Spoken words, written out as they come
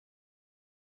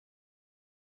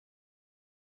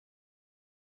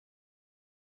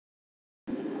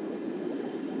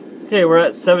Okay, we're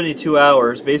at 72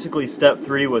 hours. Basically, step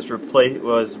 3 was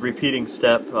repeating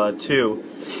step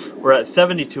 2. We're at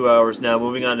 72 hours now,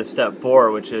 moving on to step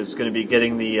 4, which is going to be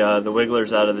getting the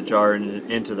wigglers out of the jar and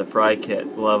into the fry kit.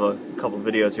 We'll have a couple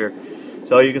videos here.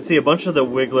 So you can see a bunch of the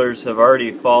wigglers have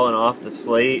already fallen off the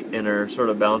slate and are sort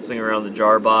of bouncing around the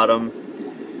jar bottom.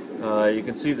 You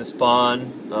can see the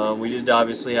spawn. We did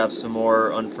obviously have some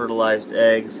more unfertilized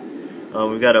eggs.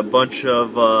 We've got a bunch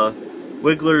of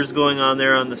wigglers going on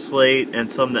there on the slate,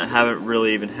 and some that haven't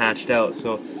really even hatched out.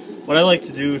 So what I like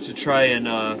to do to try and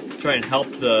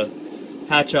help the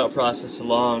hatch out process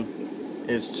along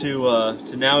is to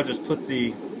now just put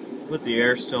the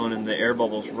air stone and the air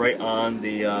bubbles right on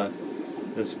the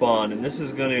spawn, and this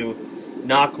is going to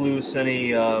knock loose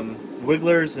any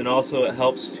wigglers, and also it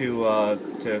helps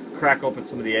to crack open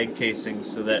some of the egg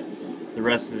casings so that the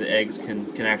rest of the eggs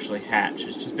can actually hatch.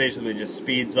 It's just basically just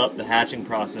speeds up the hatching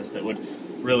process that would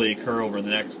really occur over the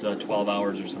next 12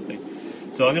 hours or something.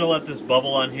 So I'm going to let this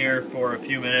bubble on here for a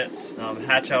few minutes,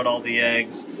 hatch out all the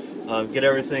eggs, get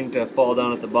everything to fall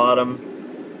down at the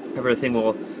bottom. Everything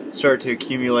will start to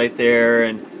accumulate there,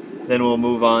 and then we'll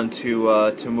move on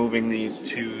to moving these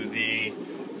to the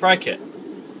fry kit.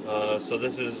 So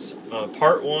this is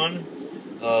part 1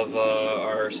 of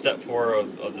our step 4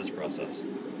 of this process.